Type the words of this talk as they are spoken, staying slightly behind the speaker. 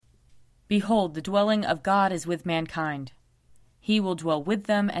Behold, the dwelling of God is with mankind. He will dwell with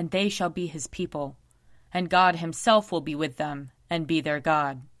them, and they shall be his people. And God himself will be with them, and be their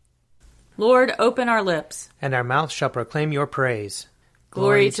God. Lord, open our lips, and our mouth shall proclaim your praise.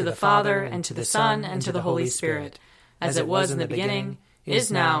 Glory to the Father, and to the Son, and to the Holy Spirit, as it was in the beginning,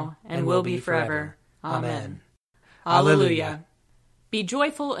 is now, and will be forever. Amen. Alleluia. Be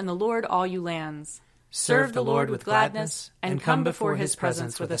joyful in the Lord, all you lands. Serve the Lord with gladness, and come before his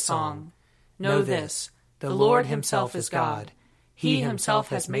presence with a song. Know this, the Lord himself is God. He himself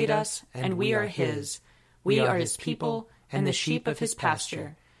has made us, and we are his. We are his people, and the sheep of his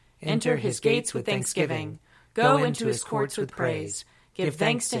pasture. Enter his gates with thanksgiving. Go into his courts with praise. Give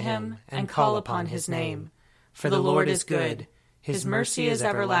thanks to him, and call upon his name. For the Lord is good. His mercy is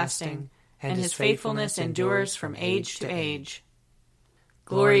everlasting, and his faithfulness endures from age to age.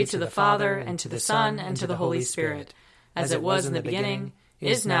 Glory to the Father, and to the Son, and to the Holy Spirit, as it was in the beginning,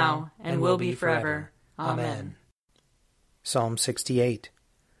 is now, and will be forever. Amen. Psalm 68.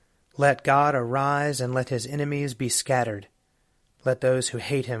 Let God arise, and let his enemies be scattered. Let those who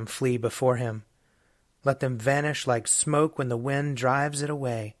hate him flee before him. Let them vanish like smoke when the wind drives it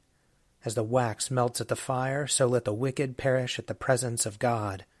away. As the wax melts at the fire, so let the wicked perish at the presence of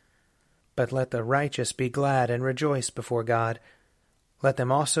God. But let the righteous be glad and rejoice before God. Let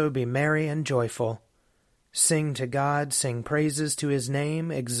them also be merry and joyful. Sing to God, sing praises to his name,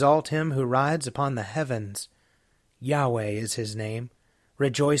 exalt him who rides upon the heavens. Yahweh is his name.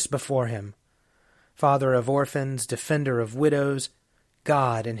 Rejoice before him. Father of orphans, defender of widows,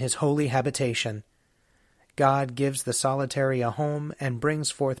 God in his holy habitation. God gives the solitary a home and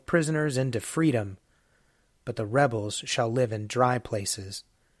brings forth prisoners into freedom, but the rebels shall live in dry places.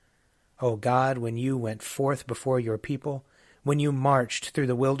 O God, when you went forth before your people, when you marched through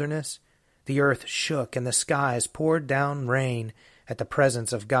the wilderness, the earth shook and the skies poured down rain at the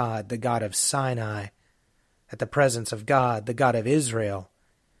presence of God, the God of Sinai, at the presence of God, the God of Israel.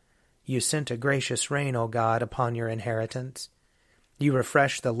 You sent a gracious rain, O God, upon your inheritance. You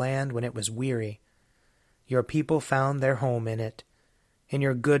refreshed the land when it was weary. Your people found their home in it. In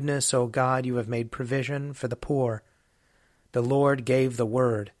your goodness, O God, you have made provision for the poor. The Lord gave the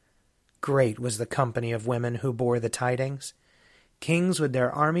word. Great was the company of women who bore the tidings. Kings with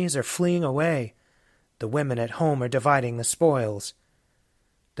their armies are fleeing away. The women at home are dividing the spoils.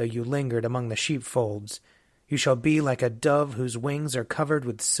 Though you lingered among the sheepfolds, you shall be like a dove whose wings are covered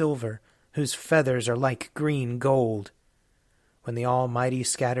with silver, whose feathers are like green gold. When the Almighty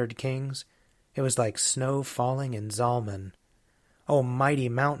scattered kings, it was like snow falling in Zalman. O mighty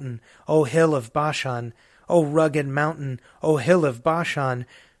mountain, O hill of Bashan, O rugged mountain, O hill of Bashan,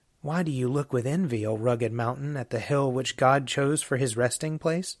 why do you look with envy, O rugged mountain, at the hill which God chose for his resting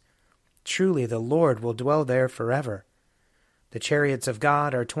place? Truly the Lord will dwell there forever. The chariots of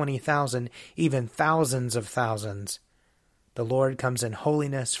God are 20,000, even thousands of thousands. The Lord comes in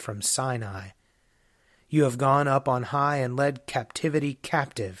holiness from Sinai. You have gone up on high and led captivity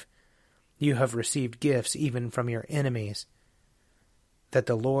captive. You have received gifts even from your enemies, that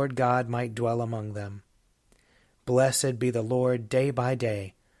the Lord God might dwell among them. Blessed be the Lord day by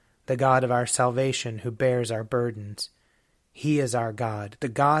day, the God of our salvation who bears our burdens. He is our God, the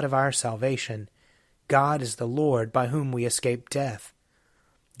God of our salvation. God is the Lord by whom we escape death.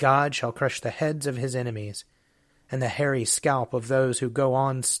 God shall crush the heads of his enemies, and the hairy scalp of those who go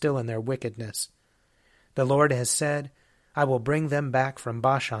on still in their wickedness. The Lord has said, I will bring them back from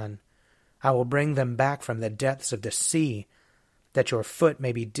Bashan. I will bring them back from the depths of the sea, that your foot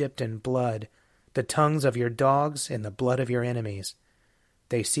may be dipped in blood, the tongues of your dogs in the blood of your enemies.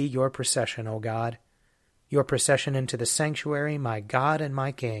 They see your procession, O God, your procession into the sanctuary, my God and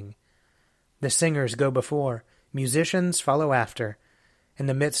my King. The singers go before, musicians follow after, in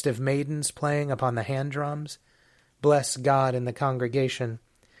the midst of maidens playing upon the hand drums. Bless God in the congregation.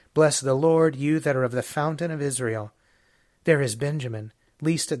 Bless the Lord, you that are of the fountain of Israel. There is Benjamin,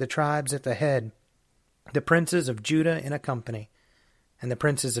 least of the tribes, at the head, the princes of Judah in a company, and the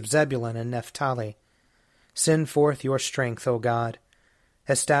princes of Zebulun and Naphtali. Send forth your strength, O God.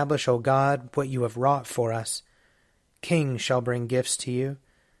 Establish, O God, what you have wrought for us. Kings shall bring gifts to you,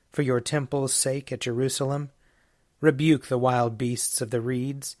 for your temple's sake at Jerusalem. Rebuke the wild beasts of the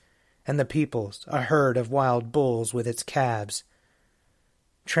reeds, and the peoples, a herd of wild bulls with its calves.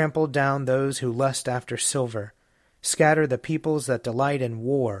 Trample down those who lust after silver. Scatter the peoples that delight in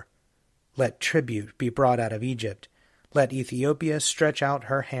war. Let tribute be brought out of Egypt. Let Ethiopia stretch out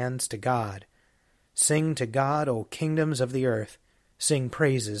her hands to God. Sing to God, O kingdoms of the earth. Sing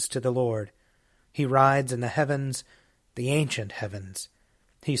praises to the Lord. He rides in the heavens, the ancient heavens.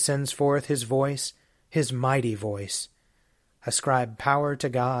 He sends forth his voice, his mighty voice. Ascribe power to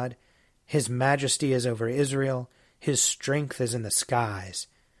God. His majesty is over Israel. His strength is in the skies.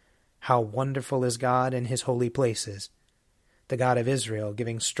 How wonderful is God in his holy places, the God of Israel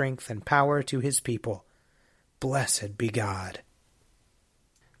giving strength and power to his people. Blessed be God.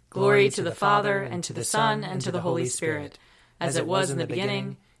 Glory to the Father, and to the Son, and to the Holy Spirit, as it was in the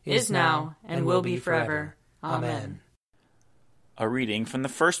beginning, is now, and will be forever. Amen. A reading from the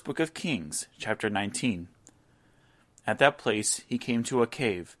first book of Kings, chapter 19. At that place he came to a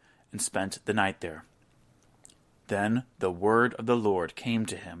cave, and spent the night there. Then the word of the Lord came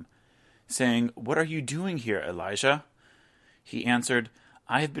to him, saying, "What are you doing here, Elijah?" He answered,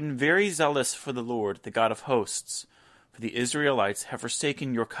 "I have been very zealous for the Lord, the God of hosts, for the Israelites have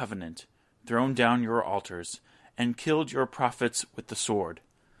forsaken your covenant, thrown down your altars, and killed your prophets with the sword.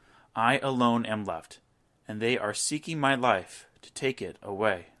 I alone am left, and they are seeking my life to take it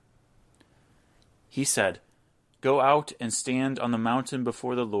away." He said, "Go out and stand on the mountain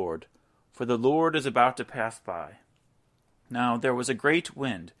before the Lord, for the Lord is about to pass by." Now there was a great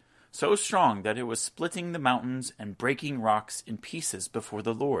wind, so strong that it was splitting the mountains and breaking rocks in pieces before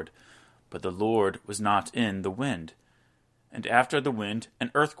the Lord, but the Lord was not in the wind. And after the wind,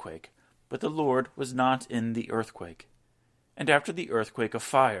 an earthquake, but the Lord was not in the earthquake. And after the earthquake, a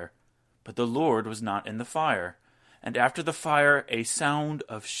fire, but the Lord was not in the fire. And after the fire, a sound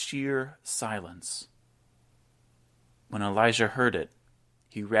of sheer silence. When Elijah heard it,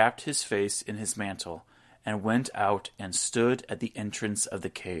 he wrapped his face in his mantle, and went out and stood at the entrance of the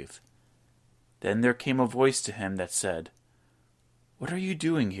cave. Then there came a voice to him that said, "What are you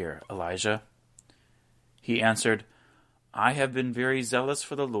doing here, Elijah?" He answered, "I have been very zealous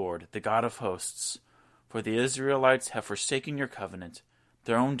for the Lord, the God of hosts, for the Israelites have forsaken your covenant,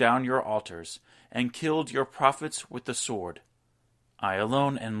 thrown down your altars, and killed your prophets with the sword. I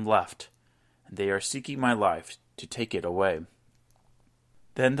alone am left, and they are seeking my life to take it away."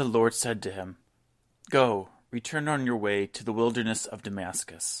 Then the Lord said to him, "Go, return on your way to the wilderness of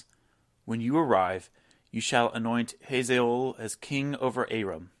Damascus. When you arrive, you shall anoint Hazael as king over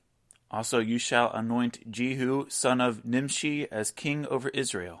Aram. Also you shall anoint Jehu, son of Nimshi, as king over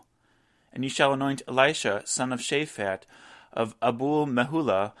Israel. And you shall anoint Elisha, son of Shaphat, of Abul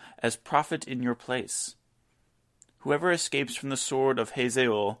Meholah, as prophet in your place. Whoever escapes from the sword of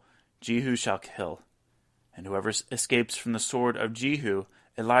Hazael, Jehu shall kill. And whoever escapes from the sword of Jehu,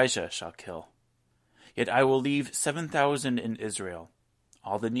 Elijah shall kill. Yet I will leave 7,000 in Israel,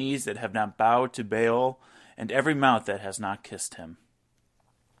 all the knees that have not bowed to Baal, and every mouth that has not kissed him."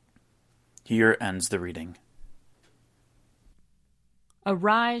 Here ends the reading.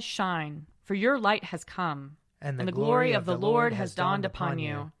 Arise, shine, for your light has come, and the glory of the Lord has dawned upon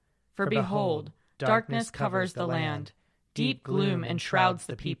you. For behold, darkness covers the land, deep gloom enshrouds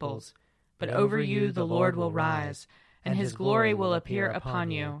the peoples. But over you the Lord will rise, and his glory will appear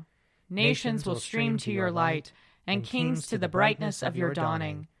upon you. Nations will stream to your light, and kings to the brightness of your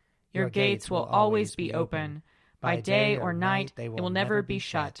dawning. Your gates will always be open. By day or night they will never be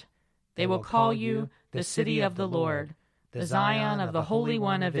shut. They will call you the city of the Lord, the Zion of the Holy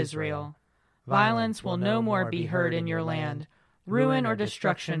One of Israel. Violence will no more be heard in your land, ruin or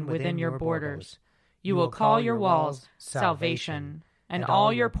destruction within your borders. You will call your walls salvation, and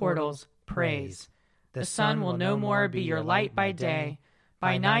all your portals praise. The sun will no more be your light by day.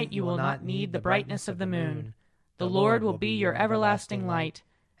 By night you will not need the brightness of the moon. The Lord will be your everlasting light,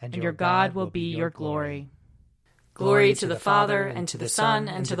 and your God will be your glory. Glory to the Father, and to the Son,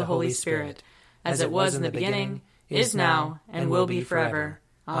 and to the Holy Spirit, as it was in the beginning, is now, and will be forever.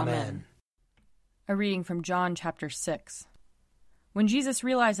 Amen. A reading from John chapter 6. When Jesus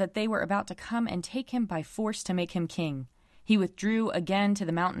realized that they were about to come and take him by force to make him king, he withdrew again to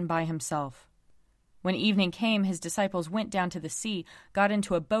the mountain by himself. When evening came, his disciples went down to the sea, got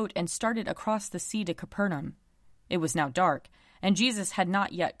into a boat, and started across the sea to Capernaum. It was now dark, and Jesus had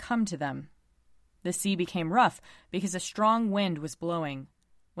not yet come to them. The sea became rough because a strong wind was blowing.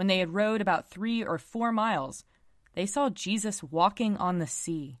 When they had rowed about 3 or 4 miles, they saw Jesus walking on the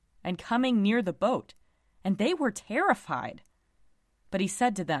sea and coming near the boat, and they were terrified. But he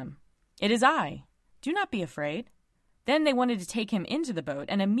said to them, "It is I. Do not be afraid." Then they wanted to take him into the boat,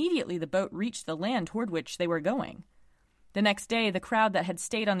 and immediately the boat reached the land toward which they were going. The next day, the crowd that had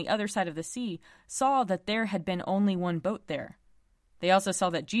stayed on the other side of the sea saw that there had been only one boat there. They also saw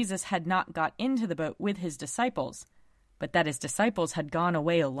that Jesus had not got into the boat with his disciples, but that his disciples had gone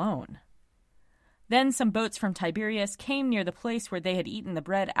away alone. Then some boats from Tiberias came near the place where they had eaten the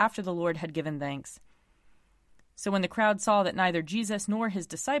bread after the Lord had given thanks. So when the crowd saw that neither Jesus nor his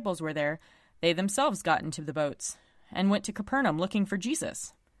disciples were there, they themselves got into the boats and went to Capernaum looking for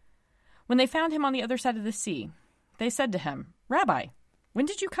Jesus. When they found him on the other side of the sea, they said to him, "Rabbi, when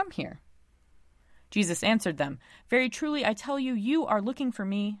did you come here?" Jesus answered them, "Very truly I tell you, you are looking for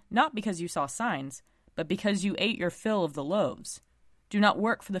me, not because you saw signs, but because you ate your fill of the loaves. Do not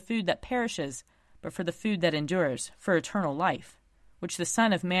work for the food that perishes, but for the food that endures, for eternal life, which the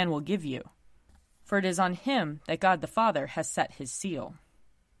Son of Man will give you. For it is on him that God the Father has set his seal."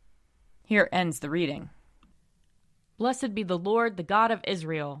 Here ends the reading. Blessed be the Lord, the God of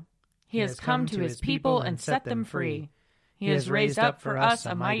Israel. He has come to his people and set them free. He has raised up for us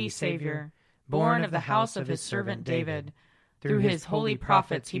a mighty Savior, born of the house of his servant David. Through his holy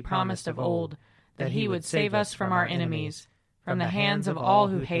prophets he promised of old that he would save us from our enemies, from the hands of all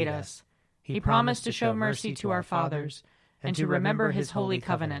who hate us. He promised to show mercy to our fathers, and to remember his holy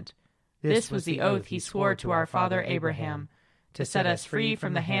covenant. This was the oath he swore to our father Abraham, to set us free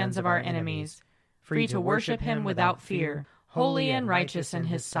from the hands of our enemies, free to worship him without fear, holy and righteous in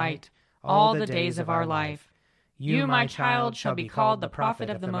his sight, all the days of our life. You, my child, shall be called the prophet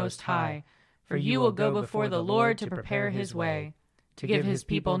of the Most High, for you will go before the Lord to prepare his way, to give his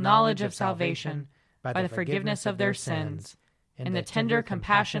people knowledge of salvation by the forgiveness of their sins. In the tender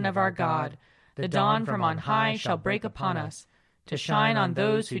compassion of our God, the dawn from on high shall break upon us, to shine on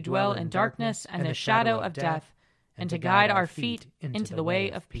those who dwell in darkness and the shadow of death, and to guide our feet into the way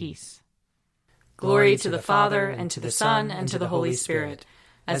of peace. Glory to the Father, and to the Son, and to the Holy Spirit,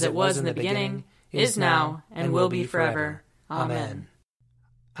 as it was in the beginning, is now, and will be forever. Amen.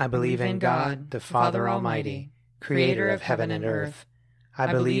 I believe in God, the Father Almighty, creator of heaven and earth. I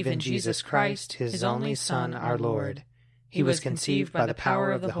believe in Jesus Christ, his only Son, our Lord. He was conceived by the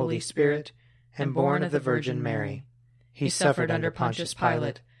power of the Holy Spirit, and born of the Virgin Mary. He suffered under Pontius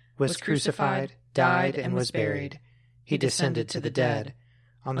Pilate, was crucified, died, and was buried. He descended to the dead.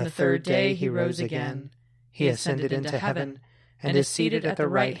 On the third day he rose again. He ascended into heaven, and is seated at the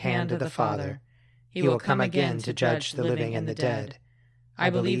right hand of the Father. He will come again to judge the living and the dead. I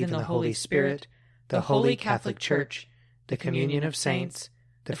believe in the Holy Spirit, the Holy Catholic Church, the communion of saints,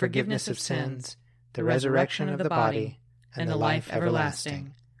 the forgiveness of sins, the resurrection of the body, and the life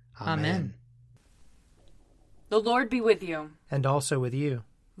everlasting. Amen. The Lord be with you. And also with you.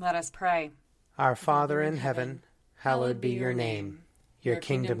 Let us pray. Our Father in heaven, hallowed be your name. Your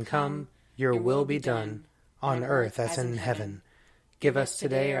kingdom come, your will be done, on earth as in heaven. Give us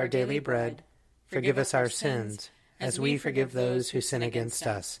today our daily bread. Forgive us our sins, as we forgive those who sin against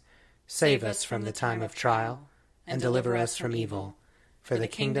us. Save us from the time of trial, and deliver us from evil. For the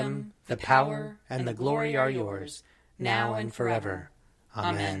kingdom, the power, and the glory are yours, now and forever.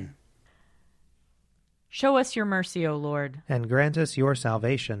 Amen. Show us your mercy, O Lord. And grant us your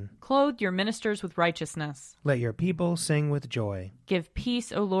salvation. Clothe your ministers with righteousness. Let your people sing with joy. Give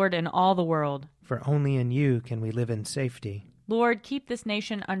peace, O Lord, in all the world. For only in you can we live in safety. Lord, keep this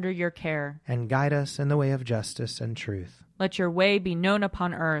nation under your care. And guide us in the way of justice and truth. Let your way be known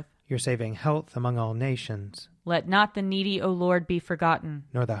upon earth. Your saving health among all nations. Let not the needy, O Lord, be forgotten.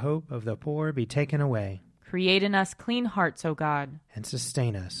 Nor the hope of the poor be taken away. Create in us clean hearts, O God. And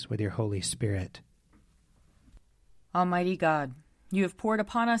sustain us with your Holy Spirit. Almighty God, you have poured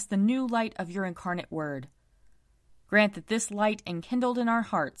upon us the new light of your incarnate word. Grant that this light enkindled in our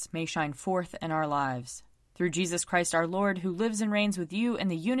hearts may shine forth in our lives. Through Jesus Christ our Lord, who lives and reigns with you in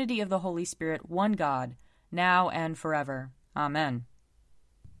the unity of the Holy Spirit, one God, now and forever. Amen.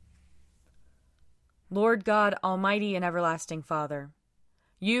 Lord God, almighty and everlasting Father,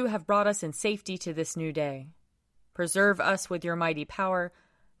 you have brought us in safety to this new day. Preserve us with your mighty power,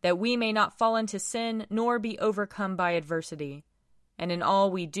 that we may not fall into sin nor be overcome by adversity. And in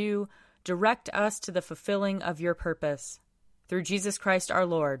all we do, direct us to the fulfilling of your purpose. Through Jesus Christ our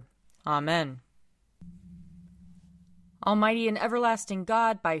Lord. Amen. Almighty and everlasting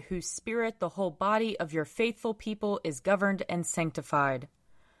God, by whose Spirit the whole body of your faithful people is governed and sanctified,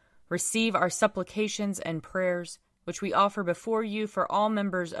 receive our supplications and prayers, which we offer before you for all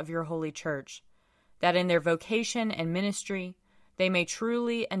members of your holy church, that in their vocation and ministry they may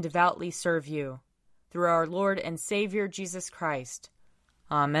truly and devoutly serve you, through our Lord and Savior Jesus Christ.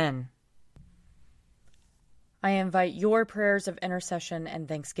 Amen. I invite your prayers of intercession and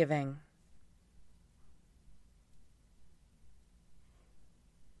thanksgiving.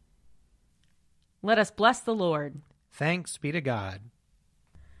 Let us bless the Lord. Thanks be to God.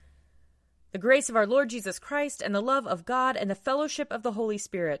 The grace of our Lord Jesus Christ, and the love of God, and the fellowship of the Holy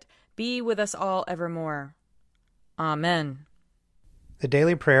Spirit be with us all evermore. Amen. The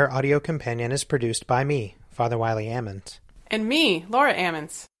Daily Prayer audio companion is produced by me, Father Wiley Ammons. And me, Laura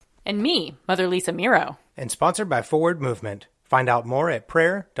Ammons. And me, Mother Lisa Meirow. And sponsored by Forward Movement. Find out more at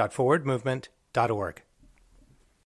prayer.forwardmovement.org.